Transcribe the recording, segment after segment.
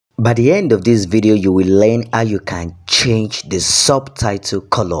By the end of this video, you will learn how you can change the subtitle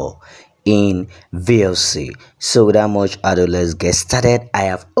color in VLC. So without much ado, let's get started. I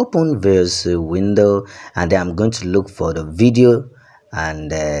have opened VLC window and then I'm going to look for the video and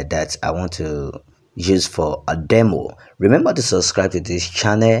that I want to use for a demo. Remember to subscribe to this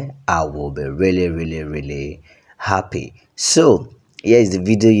channel. I will be really happy. So here is the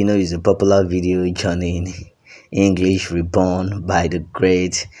video. You know, it's a popular video, Johnny in English Reborn by the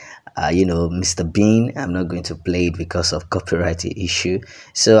great Mr. Bean. I'm not going to play it because of copyright issue,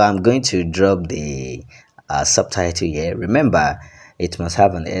 so I'm going to drop the subtitle here. Remember, it must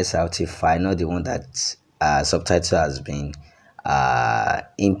have an SRT file, not the one that subtitle has been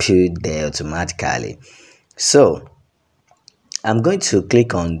input there automatically. So I'm going to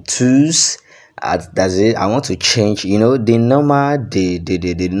click on tools. That's it. I want to change, the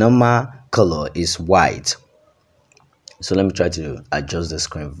normal color is white. So let me try to adjust the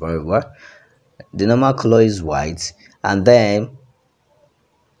screen very well. The normal color is white, and then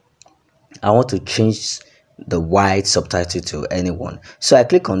I want to change the white subtitle to anyone. So I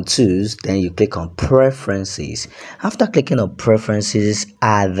click on tools, then you click on preferences. After clicking on preferences,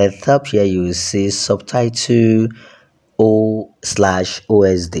 at the top here you will see subtitle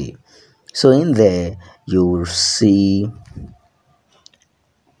O/OSD. So in there you will see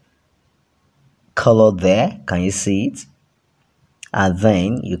color there. Can you see it? And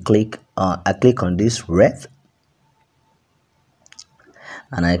then you click on, I click on this red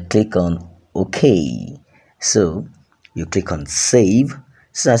and I click on OK. So you click on save.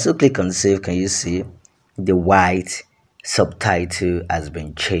 So as you click on save, can you see the white subtitle has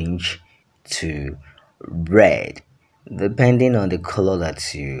been changed to red, depending on the color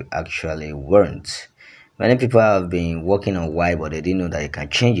that you actually want. Many people have been working on white, but they didn't know that you can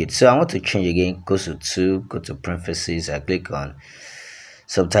change it. So I want to change again. Go to tool, go to preferences, I click on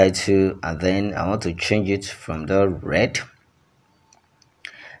subtitle, and then I want to change it from the red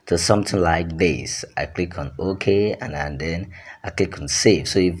to something like this. I click on OK, and then I click on save.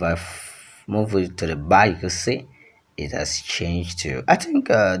 So if I move it to the back, you can see it has changed to, I think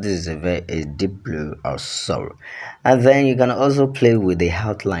this is a deep blue or so. And then you can also play with the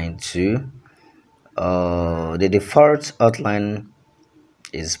outline too. The default outline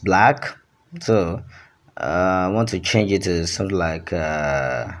is black, so I want to change it to something like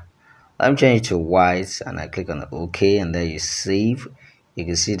I'm changing it to white, and I click on OK, and then you save. You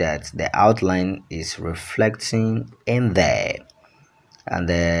can see that the outline is reflecting in there, and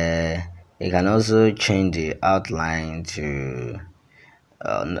you can also change the outline to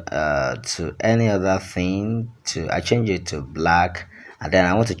any other thing. I change it to black, and then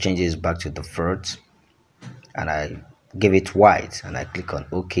I want to change this back to the default, and I give it white, and I click on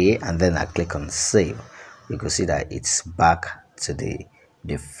OK, and then I click on save. You can see that it's back to the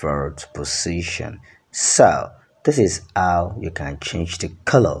default position. So this is how you can change the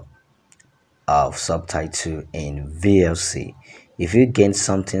color of subtitle in VLC. If you gain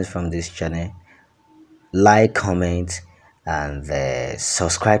something from this channel, like, comment, and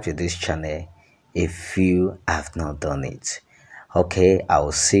subscribe to this channel if you have not done it. Okay, I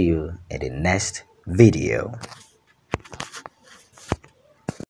will see you in the next video.